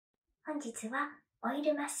本日はオイ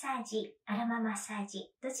ルマッサージ、アロママッサージ、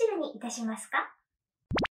どちらにいたしますか？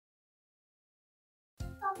こ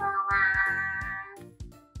んばんは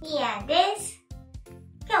ー。ミヤです。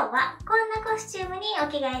今日はこんなコスチュームにお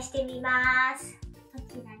着替えしてみます。こ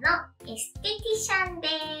ちらのエステティシャンで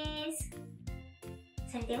す。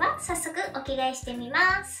それでは早速お着替えしてみ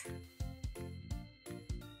ます。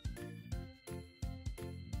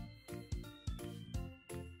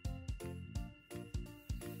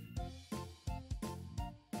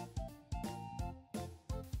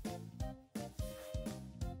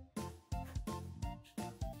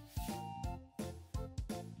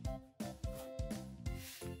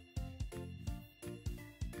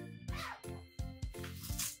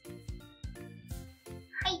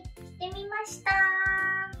はい、着てみました。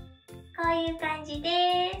こういう感じで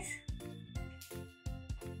す。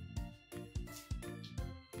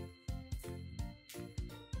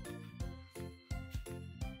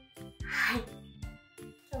はい。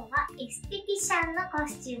今日はエステティシャンのコ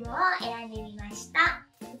スチュームを選んでみました。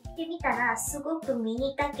着てみたらすごくミ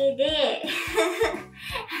ニ丈で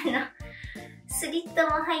スリット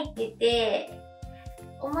も入ってて、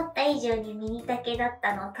思った以上にミニ丈だっ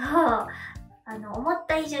たのと、思っ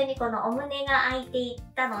た以上にこのお胸が開いていっ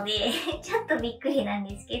たのでちょっとびっくりなん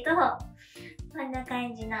ですけど、こんな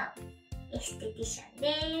感じのエステティシャン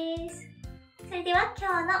です。それでは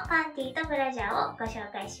今日のパンティとブラジャーをご紹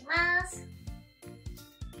介します。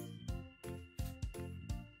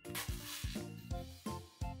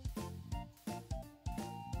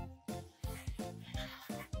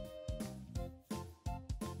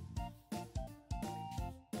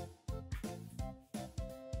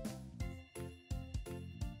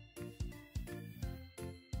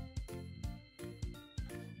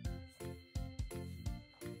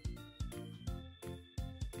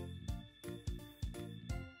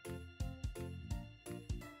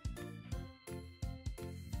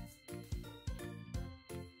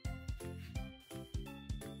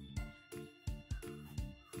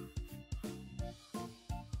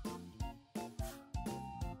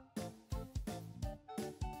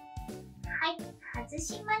はい、外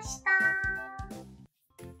しました。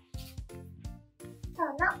今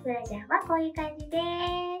日のブラジャーはこういう感じで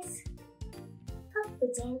す。トッ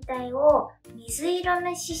プ全体を水色の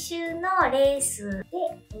刺繍のレースで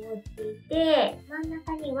覆っていて、真ん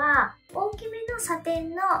中には大きめのサテン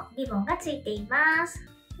のリボンがついています。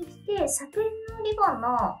そしてサテンのリボン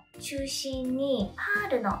の中心にパ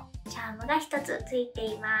ールのチャームが一つついて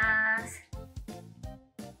います。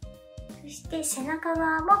そして背中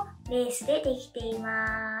側もレースでできてい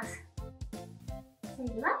ます。それ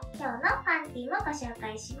では今日のパンティもご紹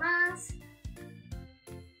介します。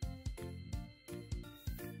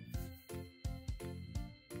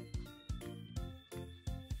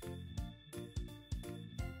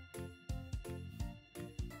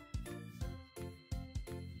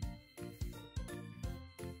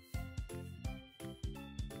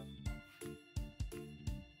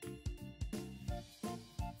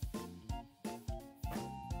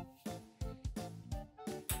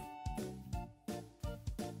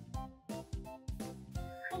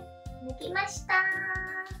脱ぎました。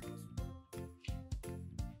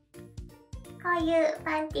こういう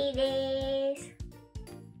パンティです。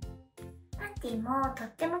パンティもとっ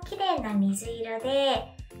ても綺麗な水色で、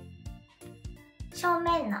正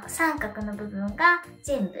面の三角の部分が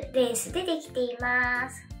全部レースでできていま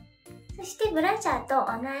す。そしてブラジャー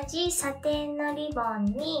と同じサテンのリボン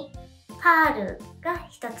にパールが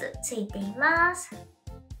一つついています。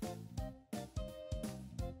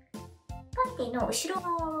パンティの後ろ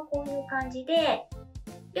側はこういう感じで、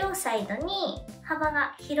両サイドに幅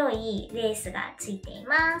が広いレースがついてい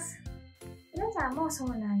ます。ブラジャーもそう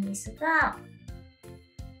なんですが、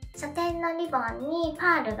サテンのリボンに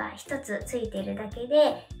パールが一つついているだけ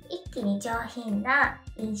で、一気に上品な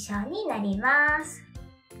印象になります。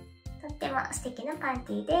とっても素敵なパン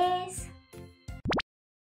ティです。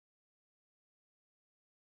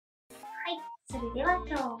それでは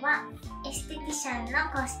今日はエステティシャンの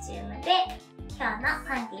コスチュームで今日の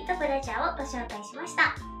パンティとブラジャーをご紹介しまし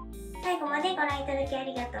た。最後までご覧いただきあ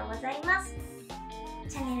りがとうございます。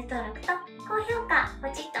チャンネル登録と高評価ポ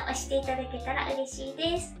チッと押していただけたら嬉しい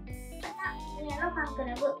です。また、ミヤのファンク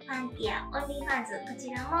ラブパンティやオンリーファンズ、こち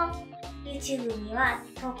らも YouTube には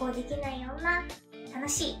投稿できないような楽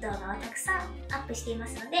しい動画をたくさんアップしていま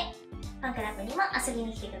すので、ファンクラブにも遊び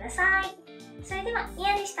に来てください。それでは、ミ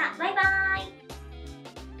ヤでした。バイバーイ。